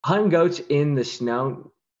Hunting goats in the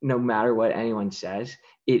snow, no matter what anyone says,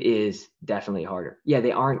 it is definitely harder. Yeah,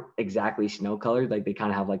 they aren't exactly snow colored. Like they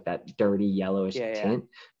kind of have like that dirty yellowish Yeah, yeah. tint,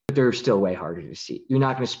 but they're still way harder to see. You're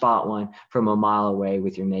not going to spot one from a mile away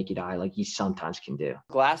with your naked eye like you sometimes can do.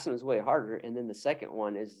 Glassing is way harder, and then the second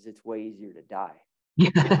one is it's way easier to die.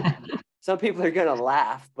 Yeah. Some people are gonna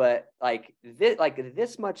laugh, but like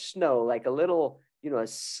this much snow, like a little, a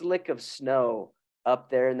slick of snow up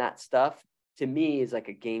there and that stuff, to me is like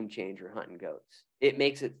a game changer hunting goats. It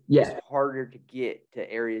makes it just Yeah. harder to get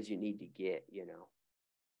to areas you need to get.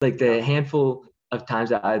 Like Yeah. the handful of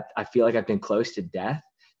times that I feel like I've been close to death,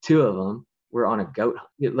 two of them were on a goat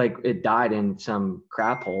hunt. Like it died in some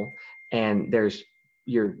crap hole, and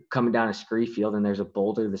you're coming down a scree field and there's a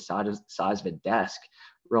boulder the size of a desk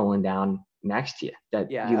rolling down next to you that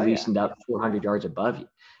Yeah, you oh yeah. loosened up 400 yards above you.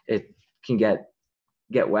 It can get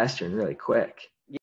western really quick.